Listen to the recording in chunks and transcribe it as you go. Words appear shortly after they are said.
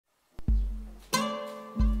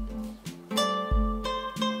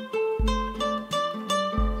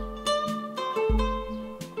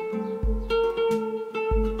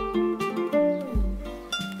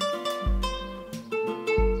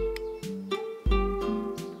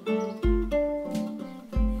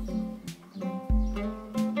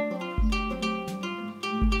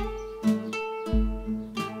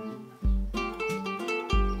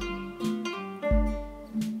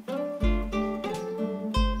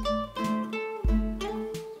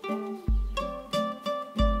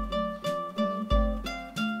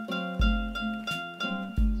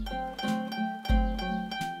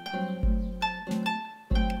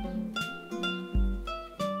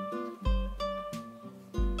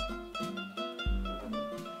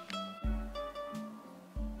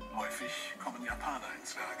Japaner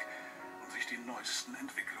ins Werk, um sich die neuesten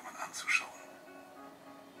Entwicklungen anzuschauen.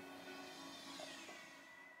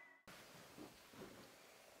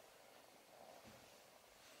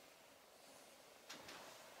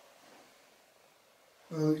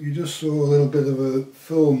 Well, you just saw a little bit of a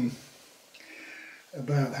film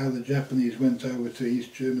about how the Japanese went over to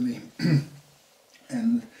East Germany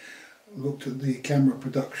and looked at the camera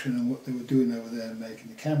production and what they were doing over there making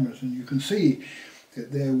the cameras, and you can see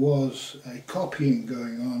that there was a copying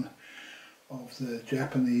going on of the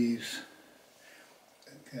Japanese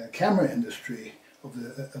camera industry of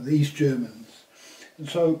the East Germans. And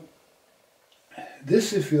so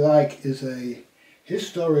this, if you like, is a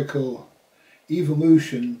historical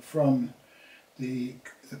evolution from the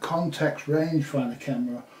Contax rangefinder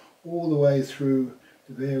camera all the way through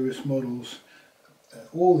the various models.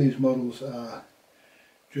 All these models are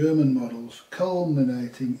German models,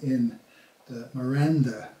 culminating in the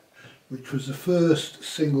Miranda, which was the first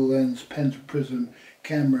single lens pentaprism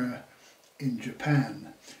camera in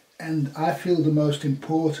Japan, and I feel the most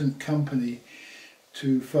important company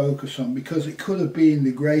to focus on, because it could have been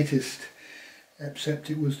the greatest, except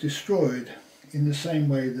it was destroyed in the same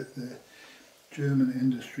way that the German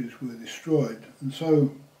industries were destroyed. And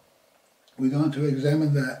so we're going to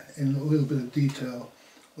examine that in a little bit of detail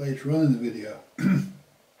later on in the video.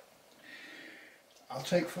 I'll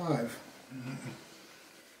take 5.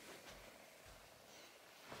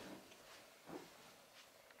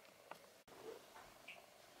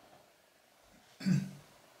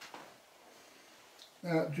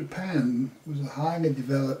 Now, Japan was a highly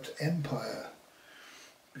developed empire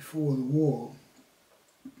before the war,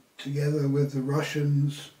 together with the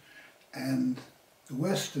Russians and the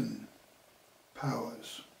Western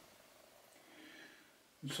powers.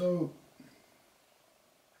 And so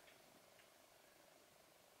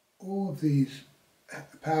all of these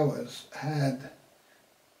powers had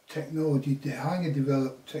technology, highly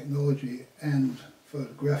developed technology and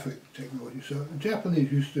photographic technology. So the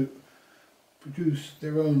Japanese used to produce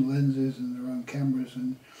their own lenses and their own cameras,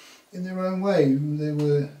 and in their own way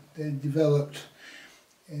they developed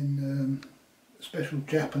in a special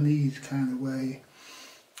Japanese kind of way,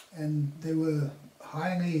 and they were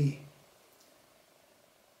highly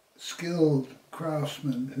skilled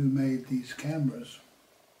craftsmen who made these cameras.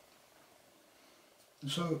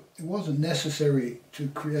 And so it wasn't necessary to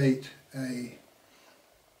create a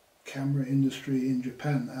camera industry in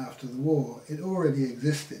Japan after the war. It already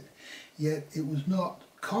existed, yet it was not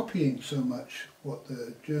copying so much what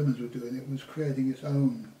the Germans were doing, it was creating its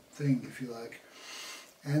own thing, if you like.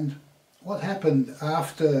 And what happened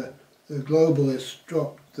after the globalists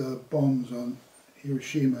dropped the bombs on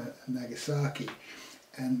Hiroshima and Nagasaki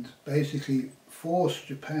and basically forced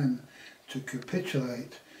Japan to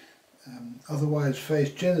capitulate, otherwise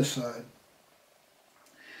face genocide,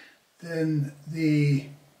 then the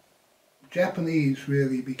Japanese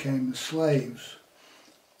really became the slaves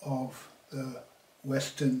of the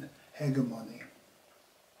Western hegemony.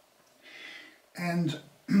 And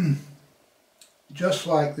just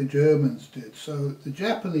like the Germans did, so the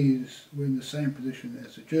Japanese were in the same position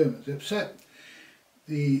as the Germans, except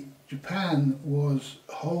the Japan was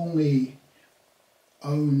wholly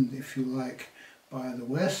owned, if you like, by the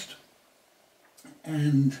West,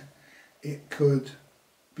 and it could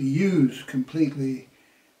be used completely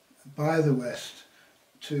by the West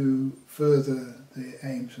to further the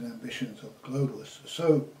aims and ambitions of the globalists.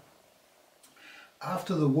 So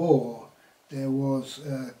after the war, there was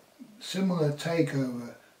a similar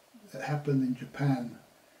takeover that happened in Japan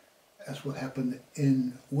as what happened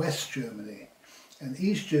in West Germany. And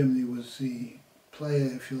East Germany was the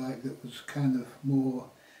player, if you like, that was kind of more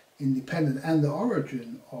independent and the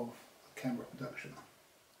origin of camera production.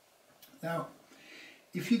 Now,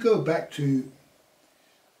 if you go back to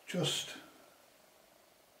just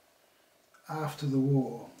after the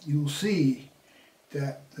war, you'll see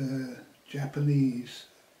that the Japanese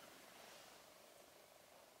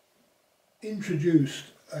introduced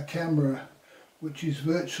a camera which is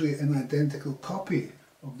virtually an identical copy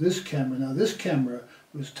of this camera. Now, this camera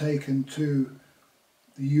was taken to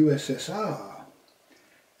the USSR,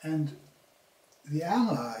 and the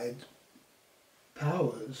Allied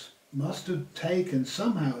powers must have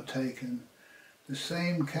somehow taken the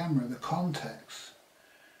same camera, the Contax,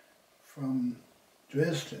 from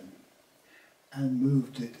Dresden and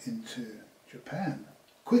moved it into Japan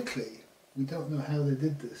quickly. We don't know how they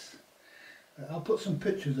did this. I'll put some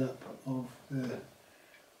pictures up of the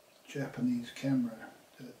Japanese camera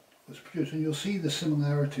that was produced, and you'll see the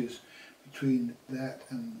similarities between that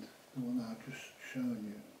and the one I've just shown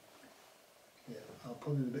you. Yeah, I'll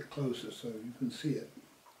put it a bit closer so you can see it.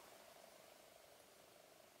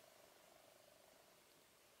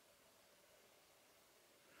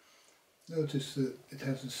 notice that it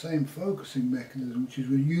has the same focusing mechanism, which is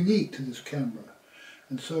unique to this camera.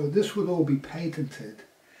 And so this would all be patented,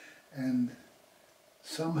 and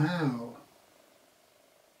somehow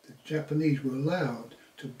the Japanese were allowed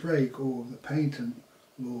to break all of the patent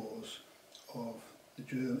laws of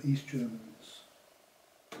the East Germans.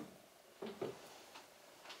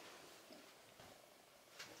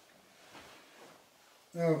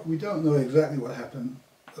 Now, we don't know exactly what happened,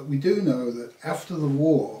 but we do know that after the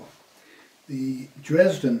war, the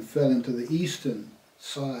Dresden fell into the eastern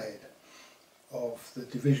side of the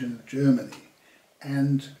division of Germany,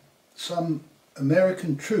 and some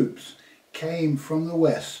American troops came from the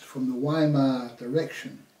west, from the Weimar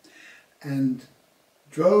direction, and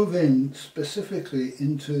drove in specifically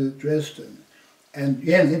into Dresden and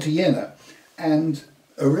into Jena, and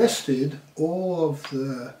arrested all of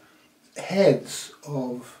the heads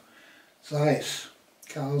of Zeiss,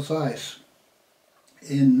 Carl Zeiss,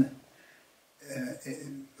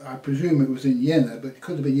 I presume it was in Jena, but it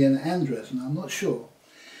could have been Jena and Dresden, I'm not sure.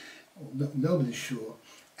 Nobody's sure.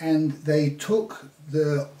 And they took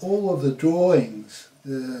all of the drawings,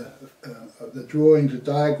 the drawings, the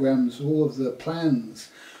diagrams, all of the plans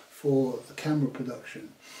for the camera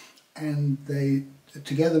production, and they,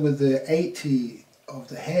 together with the 80 of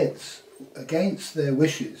the heads, against their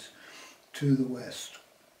wishes, to the west.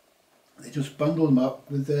 They just bundled them up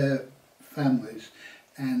with their families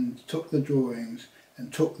and took the drawings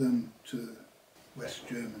and took them to West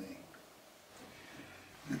Germany.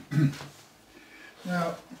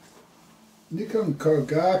 Now, Nikon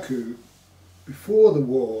Kogaku, before the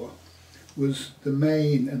war, was the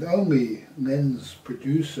main and only lens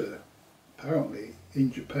producer, apparently,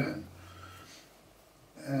 in Japan.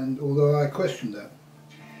 And although I question that.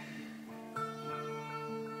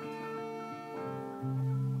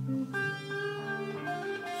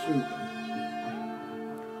 Soup.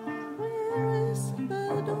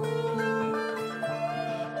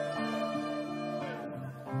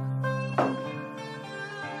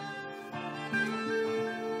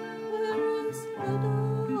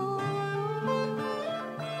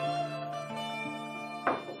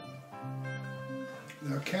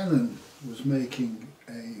 Now, Canon was making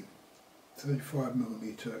a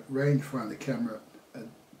 35mm rangefinder camera,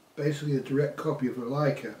 basically a direct copy of a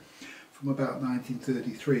Leica from about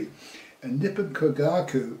 1933, and Nippon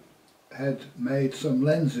Kogaku had made some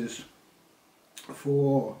lenses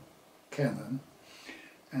for Canon,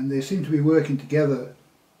 and they seemed to be working together.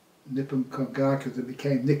 Nippon Kogaku, that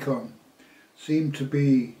became Nikon, seemed to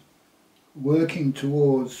be working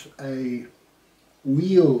towards a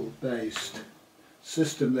wheel-based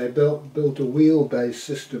system. They built a wheel-based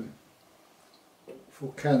system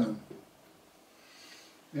for Canon.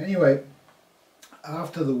 Anyway,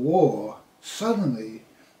 after the war, suddenly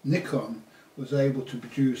Nikon was able to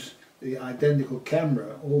produce the identical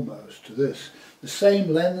camera almost to this, the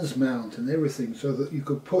same lens mount and everything, so that you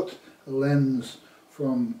could put a lens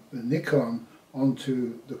from the Nikon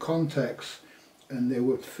onto the Contax and they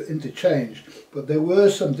would interchange. But there were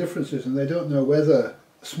some differences, and they don't know whether,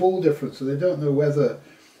 small differences, they don't know whether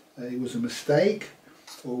it was a mistake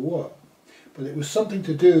or what. But it was something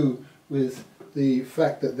to do with the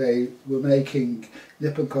fact that they were making,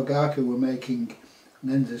 Nippon Kogaku were making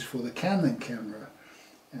lenses for the Canon camera,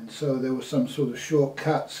 and so there were some sort of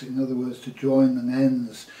shortcuts, in other words, to join the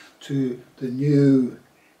lens to the new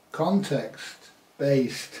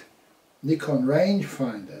context-based Nikon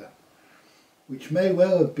rangefinder, which may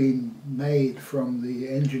well have been made from the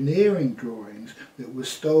engineering drawings that were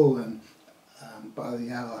stolen by the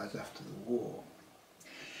Allies after the war.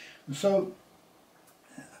 And so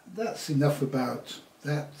that's enough about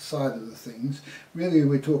that side of the things. Really,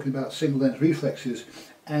 we're talking about single lens reflexes,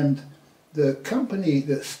 and the company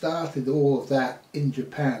that started all of that in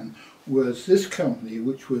Japan was this company,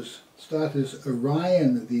 which was started as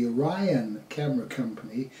Orion, the Orion camera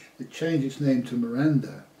company, that changed its name to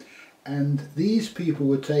Miranda. And these people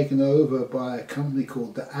were taken over by a company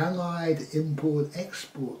called the Allied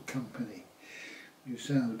Import-Export Company. You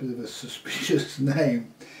sound a bit of a suspicious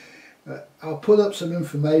name. I'll put up some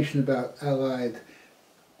information about Allied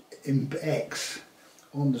Imp-X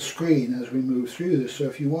on the screen as we move through this, so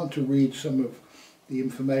if you want to read some of the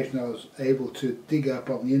information I was able to dig up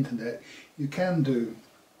on the internet, you can do.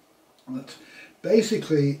 But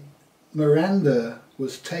basically, Miranda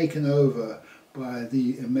was taken over by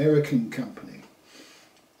the American company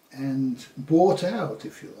and bought out,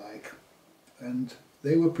 if you like, and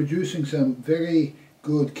they were producing some very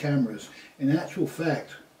good cameras. In actual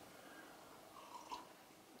fact,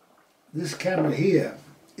 this camera here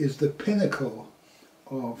is the pinnacle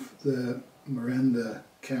of the Miranda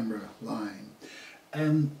camera line,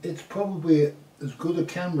 and it's probably as good a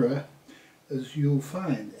camera as you'll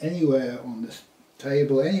find anywhere on this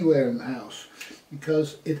table, anywhere in the house,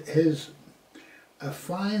 because it is a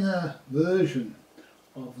finer version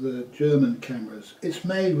of the German cameras. It's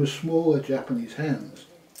made with smaller Japanese hands.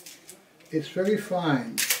 It's very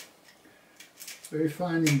fine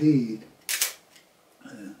indeed.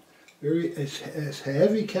 It's a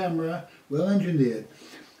heavy camera, well engineered.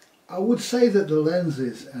 I would say that the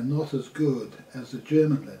lenses are not as good as the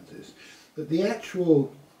German lenses, but the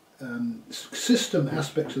actual system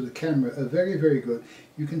aspects of the camera are very, very good.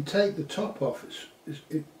 You can take the top off.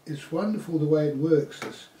 It's wonderful the way it works.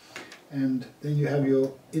 And then you have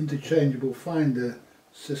your interchangeable finder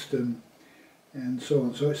system and so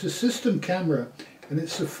on. So it's a system camera, and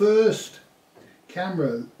it's the first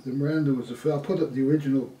camera. The Miranda was the first. I'll put up the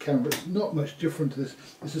original camera, but it's not much different to this.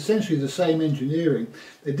 It's essentially the same engineering.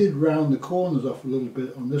 They did round the corners off a little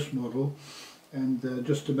bit on this model, and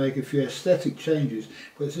just to make a few aesthetic changes,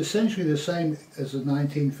 but it's essentially the same as the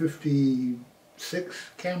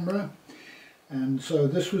 1956 camera. And so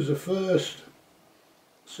this was the first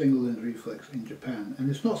single lens reflex in Japan, and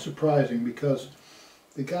it's not surprising because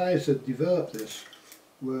the guys that developed this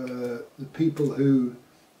were the people who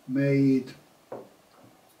made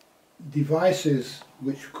devices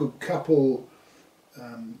which could couple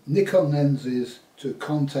Nikon lenses to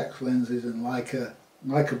Contax lenses and Leica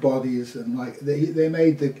bodies, and they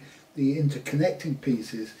made the interconnecting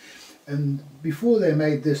pieces. And before they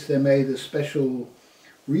made this, they made a special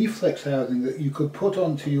reflex housing that you could put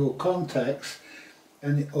onto your Contax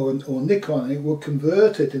or Nikon, and it would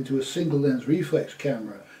convert it into a single lens reflex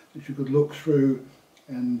camera that you could look through,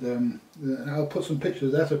 and I'll put some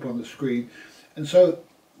pictures of that up on the screen. And so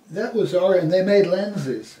that was and they made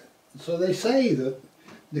lenses. So they say that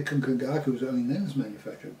Nikon Kongaku was the only lens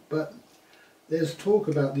manufacturer, but there's talk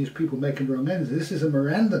about these people making their own lenses. This is a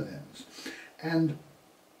Miranda lens, and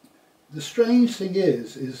the strange thing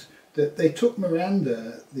is that they took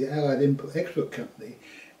Miranda, the Allied export company,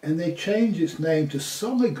 and they changed its name to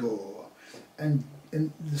Soligor, and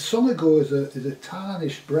the Soligor is a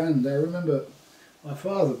tarnished brand. I remember my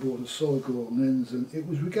father bought a Soligor lens, and it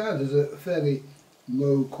was regarded as a fairly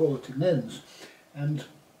low quality lens. And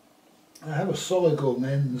I have a Soligor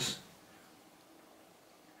lens.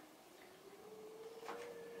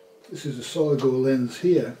 This is a Soligor lens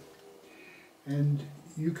here, and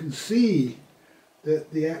you can see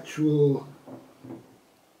that the actual,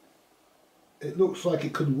 it looks like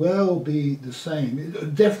it could well be the same.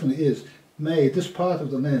 It definitely is made. This part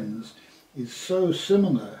of the lens is so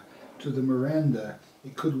similar to the Miranda.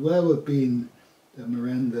 It could well have been the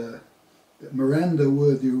Miranda. That Miranda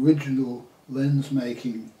were the original lens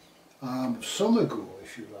making arm of Soligor,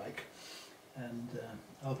 if you like. And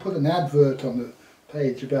I'll put an advert on the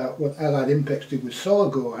page about what Allied Impex did with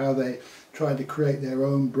Soligor, how they tried to create their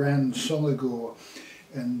own brand Soligor.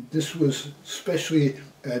 And this was especially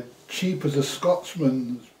cheap as a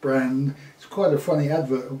Scotsman's brand. It's quite a funny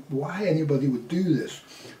advert of why anybody would do this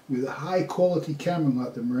with a high quality camera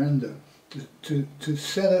like the Miranda to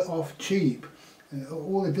sell it off cheap.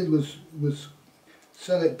 All they did was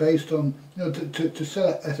sell it based on, to sell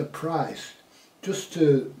it at a price, just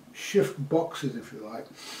to shift boxes, if you like.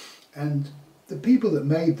 And the people that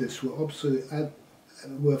made this were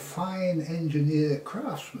were fine engineer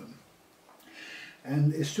craftsmen.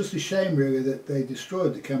 And it's just a shame really that they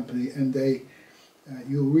destroyed the company, and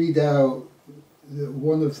you'll read out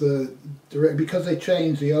one of the because they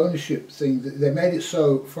changed the ownership thing, they made it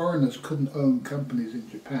so foreigners couldn't own companies in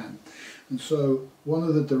Japan. And so one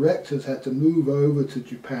of the directors had to move over to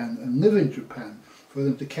Japan and live in Japan for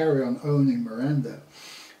them to carry on owning Miranda.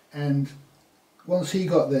 And once he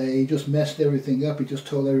got there, he just messed everything up. He just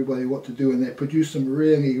told everybody what to do, and they produced some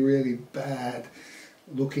really, really bad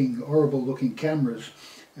looking, horrible looking cameras,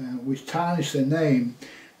 which tarnished their name.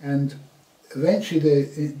 And eventually,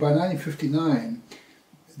 by 1959,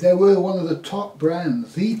 they were one of the top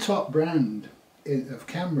brands, the top brand of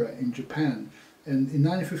camera in Japan. And in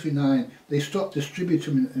 1959, they stopped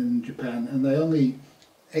distributing them in Japan, and they only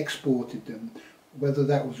exported them, whether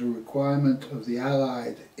that was a requirement of the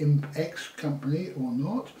Allied X company or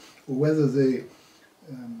not, or whether the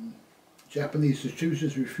Japanese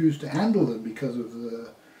distributors refused to handle them because of the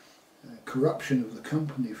corruption of the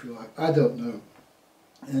company, if you like. I don't know.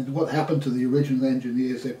 And what happened to the original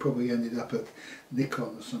engineers, they probably ended up at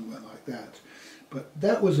Nikon or somewhere like that. But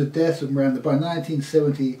that was the death of Miranda. By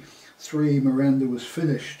 1973, Miranda was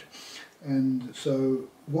finished. And so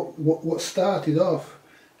what started off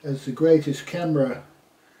as the greatest camera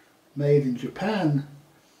made in Japan,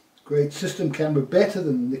 great system camera, better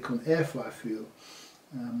than the Nikon F, I feel,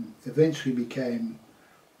 eventually became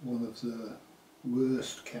one of the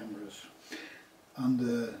worst cameras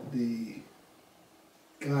under the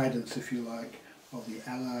guidance, if you like, of the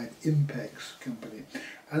Allied Impex company.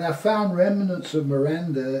 And I found remnants of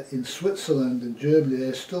Miranda in Switzerland and Germany.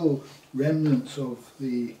 There's still remnants of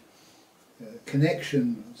the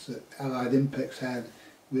connections that Allied Impex had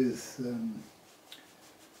with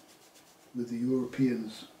the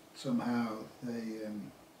Europeans. Somehow they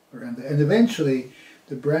Miranda, and eventually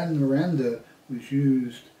the brand Miranda was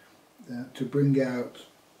used to bring out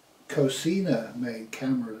Cosina made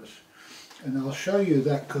cameras, and I'll show you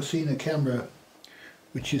that Cosina camera,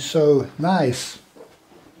 which is so nice.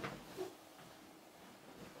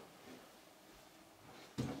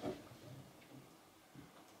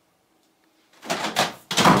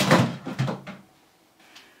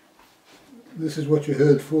 This is what you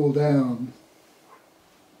heard fall down.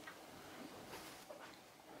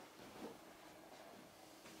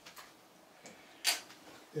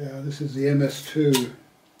 Yeah, this is the MS2.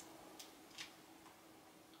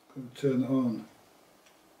 Going to turn it on.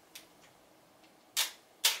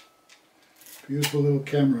 Beautiful little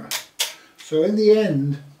camera. So in the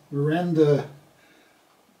end, Miranda,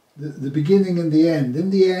 the beginning and the end.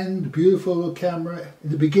 In the end, beautiful little camera.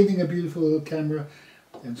 In the beginning, a beautiful little camera.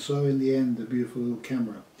 And so in the end, a beautiful little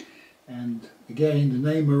camera. And again, the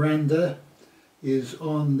name Miranda is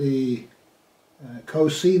on the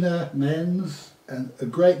Cosina lens, and a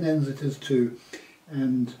great lens it is too.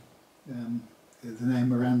 And the name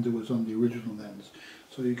Miranda was on the original lens.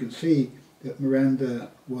 So you can see that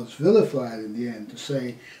Miranda was vilified in the end to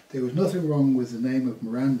say there was nothing wrong with the name of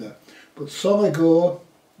Miranda, but Soligor,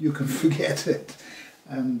 you can forget it.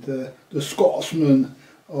 And the Scotsman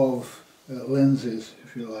of lenses,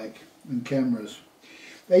 if you like, and cameras.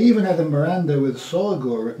 They even had a Miranda with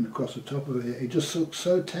Soligor written across the top of it. It just looked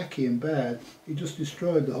so tacky and bad, it just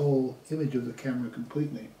destroyed the whole image of the camera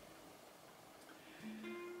completely.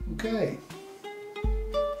 Okay.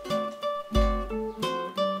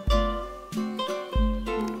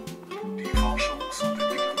 Die Forschungs- und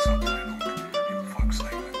Entwicklungsabteilung im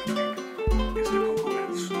volkseigenen Betrieb ist der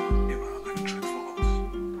Konkurrenz immer einen Schritt voraus.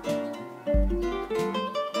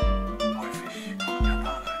 Häufig kommen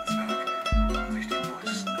Japaner ins Werk, um sich die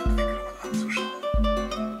neuesten Entwicklungen anzuschauen.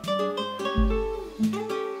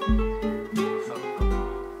 Das hat vor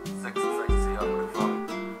 66 Jahren angefangen,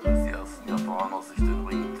 als die ersten Japaner sich den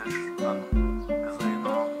Ringtisch angesehen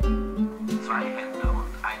haben. 2 Hände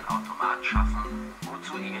und ein Automat schaffen,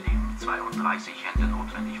 wozu ehedem 32 Hände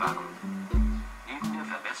notwendig waren. Neben der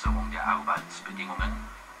Verbesserung der Arbeitsbedingungen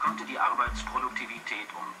konnte die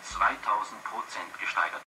Arbeitsproduktivität um 2000%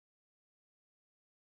 gesteigert